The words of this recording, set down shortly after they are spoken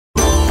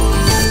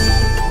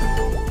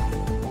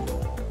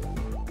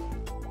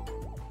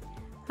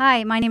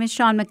Hi, my name is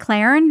Shon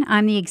Mclaren.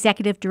 I'm the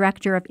Executive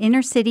Director of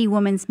Inner City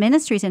Women's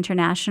Ministries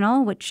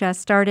International, which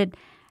started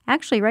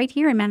actually right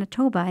here in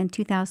Manitoba in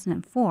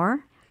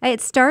 2004. It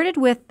started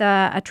with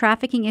a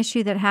trafficking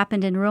issue that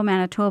happened in rural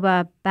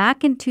Manitoba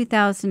back in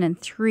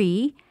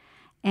 2003,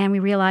 and we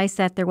realized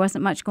that there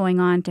wasn't much going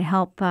on to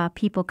help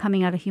people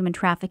coming out of human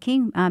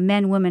trafficking,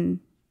 men, women,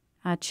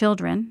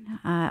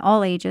 children,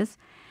 all ages.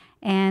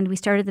 And we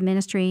started the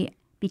ministry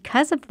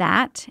because of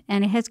that,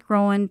 and it has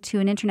grown to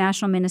an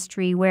international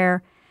ministry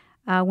where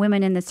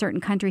women in the certain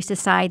countries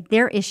decide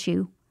their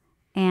issue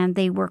and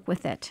they work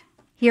with it.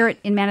 Here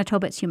in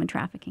Manitoba, it's human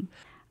trafficking.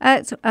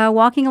 It's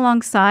walking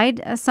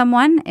alongside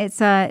someone.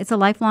 It's a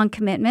lifelong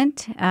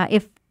commitment.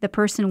 If the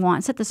person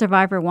wants it, the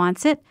survivor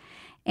wants it,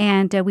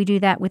 and we do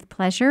that with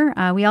pleasure.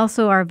 We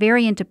also are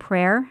very into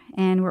prayer,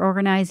 and we're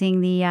organizing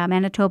the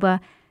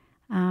Manitoba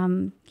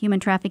Human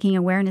Trafficking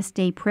Awareness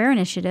Day Prayer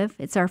Initiative.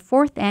 It's our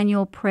 4th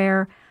annual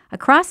prayer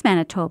across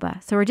Manitoba.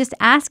 So we're just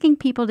asking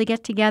people to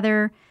get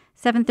together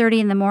 7:30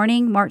 in the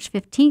morning, March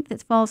 15th,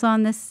 it falls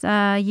on this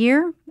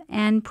year,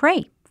 and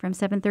pray from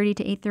 7:30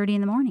 to 8:30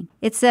 in the morning.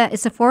 It's a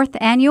 4th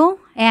annual,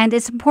 and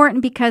it's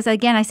important because,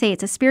 again, I say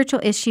it's a spiritual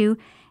issue,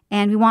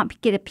 and we want to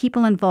get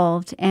people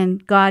involved,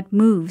 and God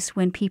moves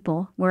when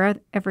people,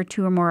 wherever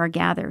 2 or more are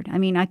gathered. I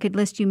mean, I could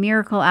list you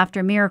miracle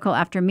after miracle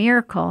after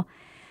miracle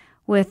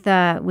with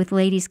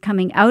ladies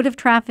coming out of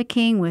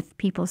trafficking, with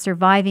people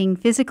surviving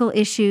physical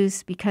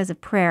issues because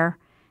of prayer,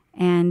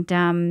 and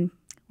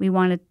we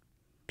wanted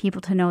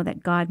people to know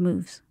that God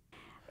moves.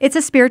 It's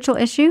a spiritual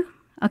issue,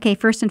 okay,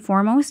 first and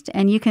foremost,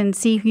 and you can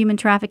see human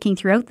trafficking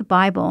throughout the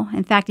Bible.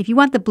 In fact, if you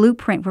want the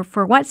blueprint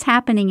for what's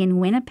happening in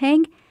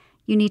Winnipeg,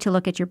 you need to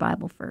look at your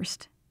Bible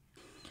first.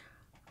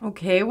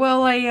 Okay,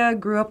 well, I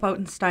grew up out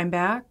in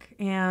Steinbach,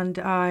 and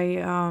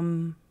I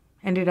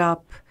ended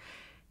up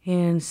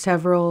in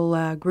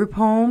several group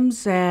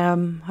homes.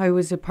 I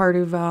was a part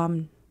of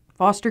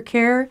foster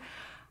care.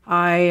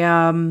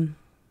 I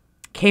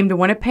came to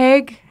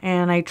Winnipeg,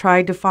 and I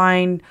tried to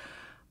find,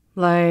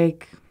 a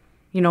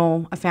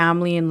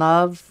family in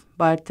love,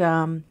 but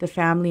the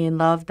family in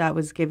love that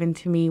was given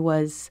to me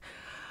was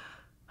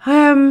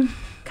kind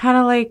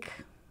of like,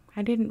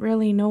 I didn't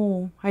really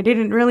know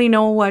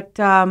what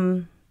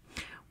I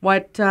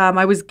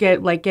was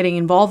getting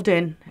involved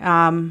in.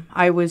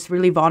 I was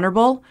really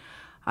vulnerable.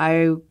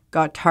 I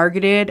got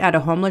targeted at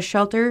a homeless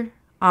shelter,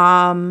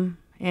 and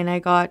I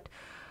got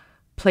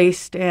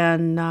placed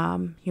in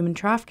human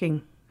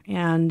trafficking.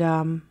 And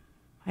I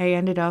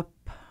ended up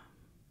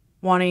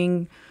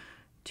wanting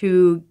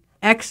to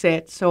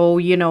exit. So,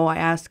 I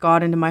asked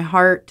God into my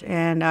heart,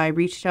 and I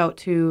reached out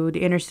to the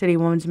Inner City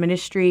Women's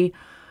Ministry,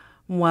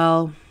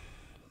 being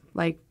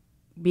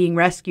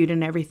rescued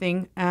and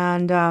everything.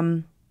 And,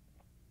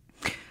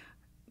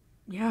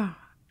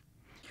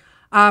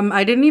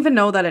 I didn't even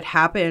know that it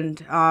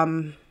happened.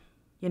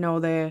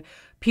 The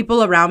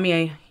people around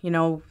me,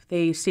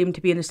 they seemed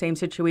to be in the same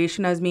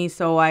situation as me.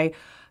 So I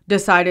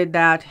decided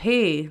that,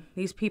 hey,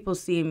 these people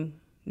seem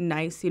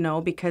nice,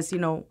 because,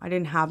 I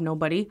didn't have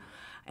nobody.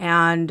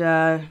 And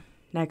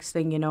next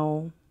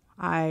thing,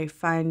 I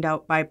find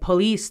out by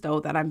police,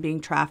 though, that I'm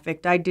being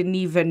trafficked. I didn't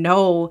even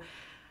know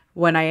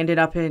when I ended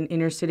up in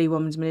Inner City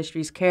Women's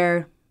Ministries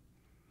care.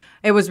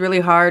 It was really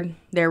hard.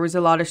 There was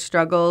a lot of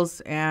struggles,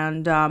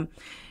 and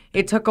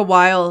it took a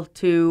while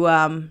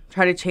to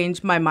try to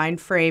change my mind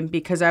frame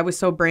because I was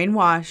so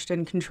brainwashed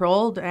and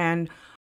controlled, and